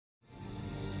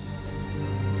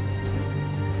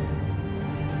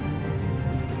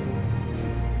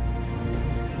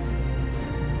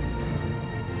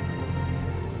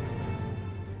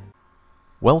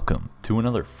Welcome to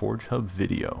another FORGEHUB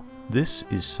video. This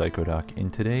is Psychoduck,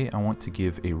 and today I want to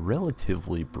give a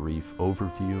relatively brief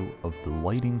overview of the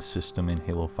lighting system in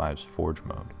Halo 5's Forge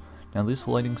mode. Now this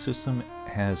lighting system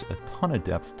has a ton of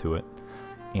depth to it,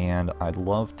 and I'd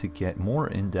love to get more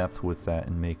in depth with that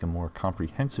and make a more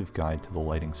comprehensive guide to the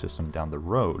lighting system down the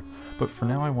road, but for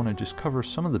now I want to just cover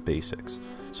some of the basics.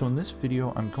 So in this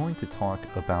video I'm going to talk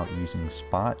about using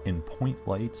spot and point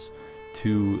lights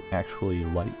to actually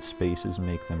light spaces,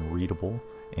 make them readable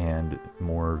and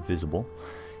more visible.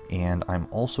 And I'm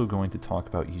also going to talk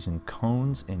about using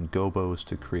cones and gobos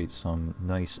to create some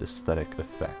nice aesthetic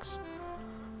effects.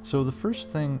 So the first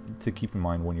thing to keep in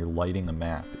mind when you're lighting a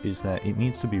map is that it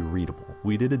needs to be readable.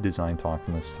 We did a design talk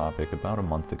on this topic about a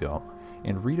month ago,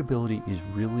 and readability is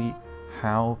really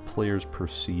how players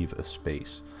perceive a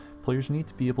space. Players need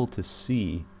to be able to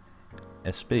see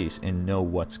a space and know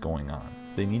what's going on.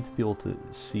 They need to be able to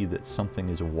see that something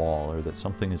is a wall or that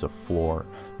something is a floor.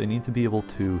 They need to be able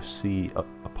to see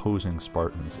opposing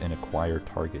Spartans and acquire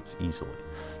targets easily.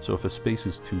 So if a space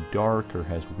is too dark or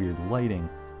has weird lighting,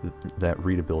 that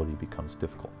readability becomes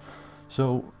difficult.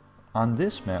 So on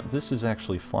this map, this is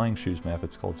actually Flying Shoes map,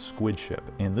 it's called Squid Ship,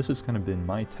 and this has kind of been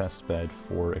my test bed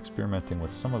for experimenting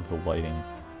with some of the lighting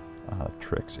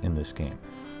tricks in this game.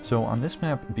 So on this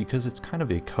map, because it's kind of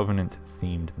a Covenant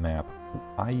themed map,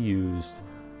 I used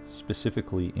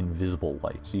specifically invisible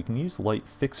lights. You can use light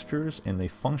fixtures and they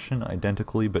function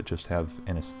identically but just have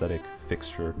an aesthetic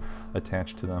fixture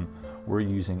attached to them. We're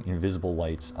using invisible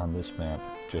lights on this map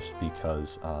just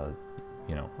because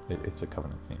you know, it's a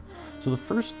Covenant theme. So the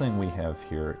first thing we have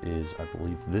here is, I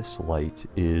believe this light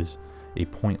is a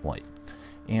point light.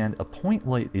 And a point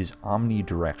light is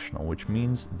omnidirectional, which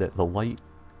means that the light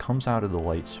comes out of the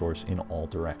light source in all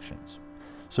directions.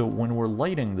 So when we're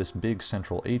lighting this big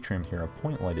central atrium here, a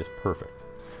point light is perfect.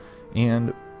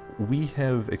 And we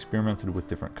have experimented with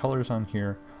different colors on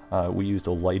here. We used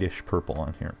a lightish purple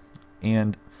on here.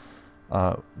 And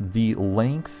the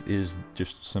length is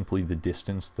just simply the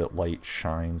distance that light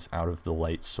shines out of the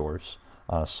light source.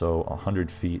 So 100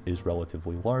 feet is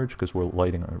relatively large because we're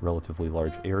lighting a relatively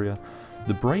large area.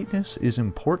 The brightness is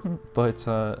important, but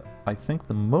I think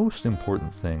the most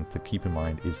important thing to keep in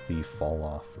mind is the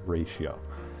fall-off ratio.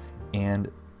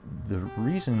 And the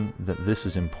reason that this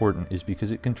is important is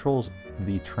because it controls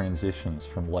the transitions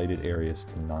from lighted areas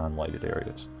to non-lighted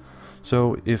areas.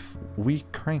 So if we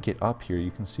crank it up here,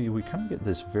 you can see we kind of get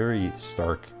this very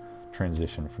stark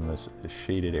transition from this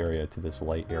shaded area to this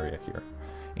light area here.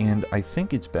 And I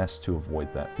think it's best to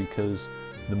avoid that because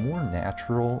the more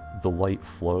natural the light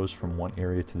flows from one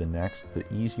area to the next, the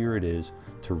easier it is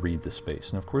to read the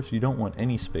space. And of course you don't want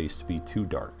any space to be too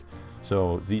dark.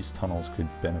 So these tunnels could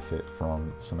benefit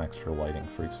from some extra lighting.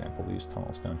 For example, these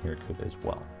tunnels down here could as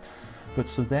well. But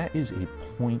so that is a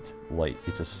point light.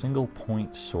 It's a single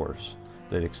point source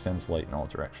that extends light in all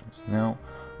directions. Now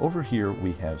over here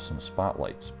we have some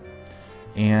spotlights.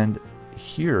 And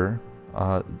here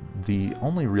the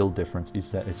only real difference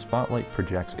is that a spotlight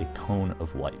projects a cone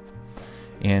of light,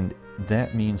 and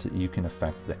that means that you can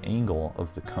affect the angle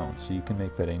of the cone. So you can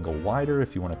make that angle wider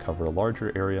if you want to cover a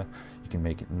larger area, you can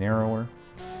make it narrower,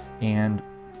 and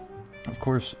of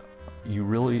course you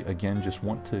really again just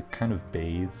want to kind of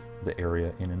bathe the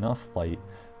area in enough light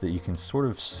that you can sort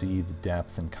of see the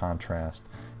depth and contrast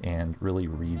and really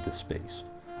read the space.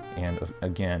 And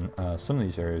again, some of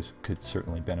these areas could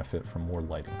certainly benefit from more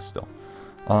lighting still.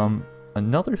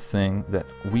 Another thing that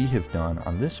we have done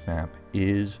on this map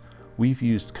is we've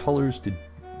used colors to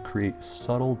create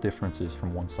subtle differences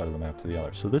from one side of the map to the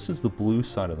other. So this is the blue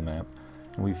side of the map,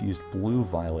 and we've used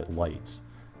blue-violet lights.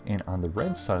 And on the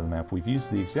red side of the map, we've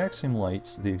used the exact same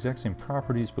lights, the exact same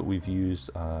properties, but we've used,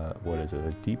 what is it,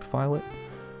 a deep violet?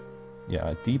 Yeah,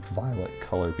 a deep violet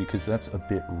color because that's a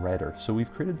bit redder. So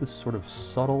we've created this sort of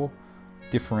subtle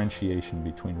differentiation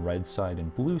between red side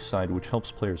and blue side, which helps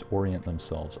players orient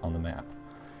themselves on the map.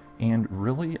 And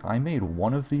really, I made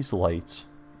one of these lights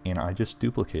and I just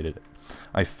duplicated it.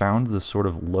 I found the sort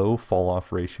of low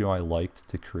fall-off ratio I liked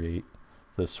to create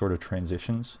the sort of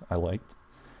transitions I liked,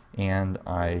 and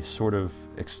I sort of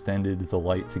extended the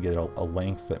light to get a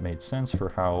length that made sense for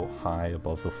how high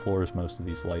above the floors most of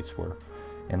these lights were.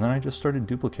 And then I just started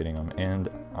duplicating them, and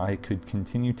I could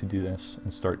continue to do this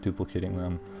and start duplicating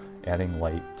them, adding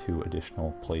light to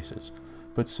additional places.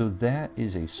 But so that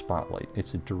is a spotlight.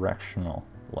 It's a directional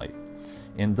light.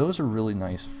 And those are really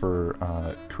nice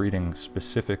for creating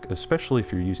specific, especially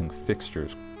if you're using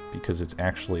fixtures, because it's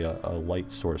actually a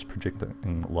light source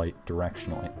projecting light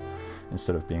directionally.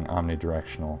 instead of being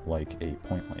omnidirectional like a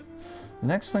point light. The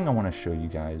next thing I want to show you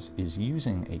guys is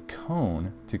using a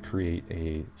cone to create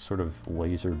a sort of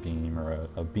laser beam or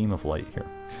a beam of light here.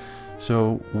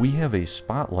 So we have a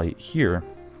spotlight here,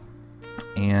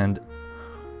 and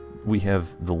we have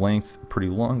the length pretty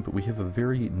long, but we have a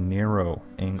very narrow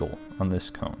angle on this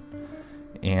cone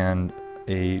and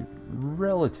a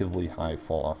relatively high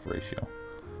fall-off ratio,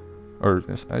 or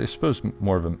I suppose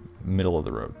more of a middle of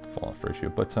the road fall-off ratio,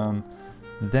 but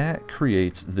that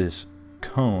creates this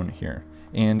cone here.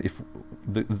 And if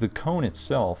the cone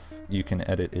itself you can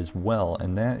edit as well,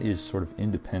 and that is sort of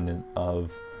independent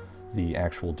of the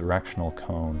actual directional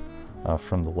cone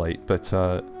from the light. But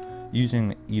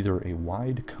using either a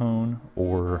wide cone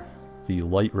or the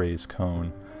light rays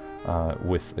cone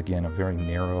with, again, a very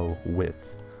narrow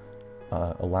width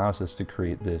allows us to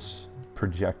create this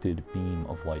projected beam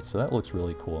of light. So that looks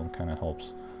really cool and kind of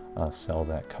helps sell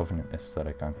that Covenant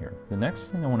aesthetic on here. The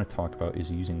next thing I want to talk about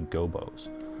is using Gobos.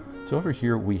 So over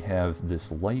here we have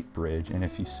this light bridge, and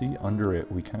if you see under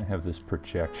it, we kind of have this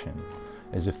projection,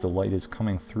 as if the light is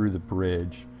coming through the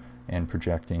bridge and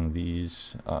projecting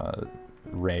these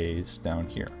rays down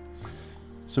here.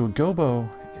 So a gobo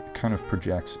kind of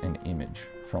projects an image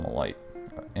from a light,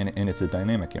 and it's a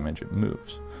dynamic image, it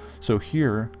moves. So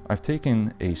here I've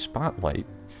taken a spotlight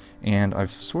and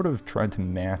I've sort of tried to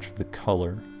match the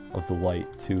color of the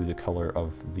light to the color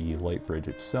of the light bridge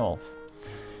itself.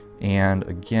 And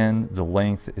again, the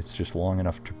length, it's just long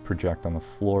enough to project on the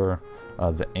floor.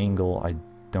 The angle, I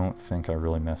don't think I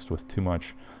really messed with too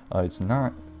much. It's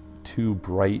not too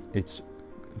bright, it's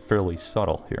fairly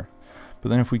subtle here. But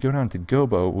then if we go down to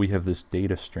Gobo, we have this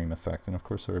data stream effect, and of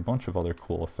course there are a bunch of other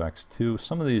cool effects too.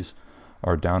 Some of these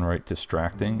are downright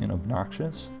distracting and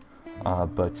obnoxious,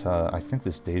 but I think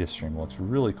this data stream looks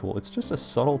really cool. It's just a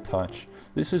subtle touch.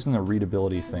 This isn't a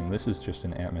readability thing, this is just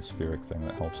an atmospheric thing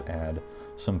that helps add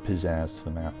some pizzazz to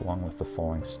the map along with the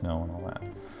falling snow and all that.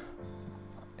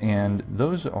 And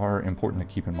those are important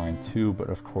to keep in mind too, but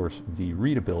of course the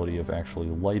readability of actually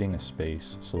lighting a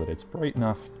space so that it's bright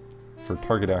enough for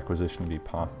target acquisition to be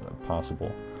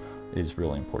possible is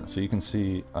really important. So you can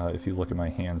see, if you look at my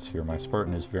hands here, my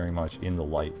Spartan is very much in the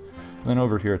light. And then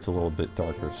over here it's a little bit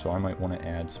darker, so I might want to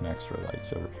add some extra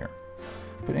lights over here.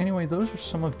 But anyway, those are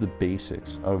some of the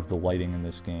basics of the lighting in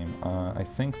this game. I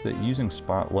think that using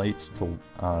spotlights to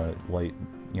light,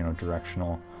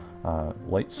 directional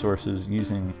light sources,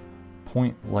 using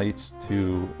point lights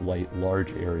to light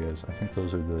large areas, I think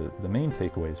those are the main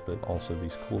takeaways, but also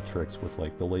these cool tricks with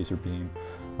like the laser beam,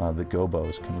 the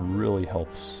gobos can really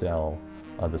help sell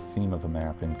the theme of a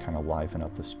map and kind of liven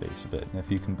up the space a bit. And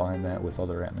if you combine that with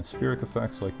other atmospheric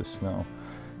effects like the snow,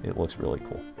 it looks really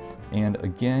cool. And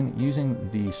again, using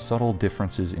the subtle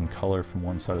differences in color from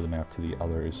one side of the map to the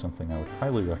other is something I would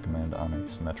highly recommend on a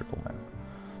symmetrical map.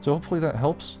 So hopefully that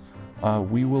helps.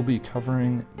 We will be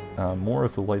covering more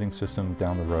of the lighting system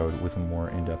down the road with a more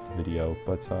in-depth video,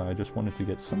 but I just wanted to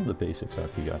get some of the basics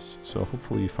out to you guys. So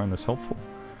hopefully you find this helpful,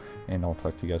 and I'll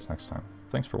talk to you guys next time.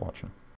 Thanks for watching.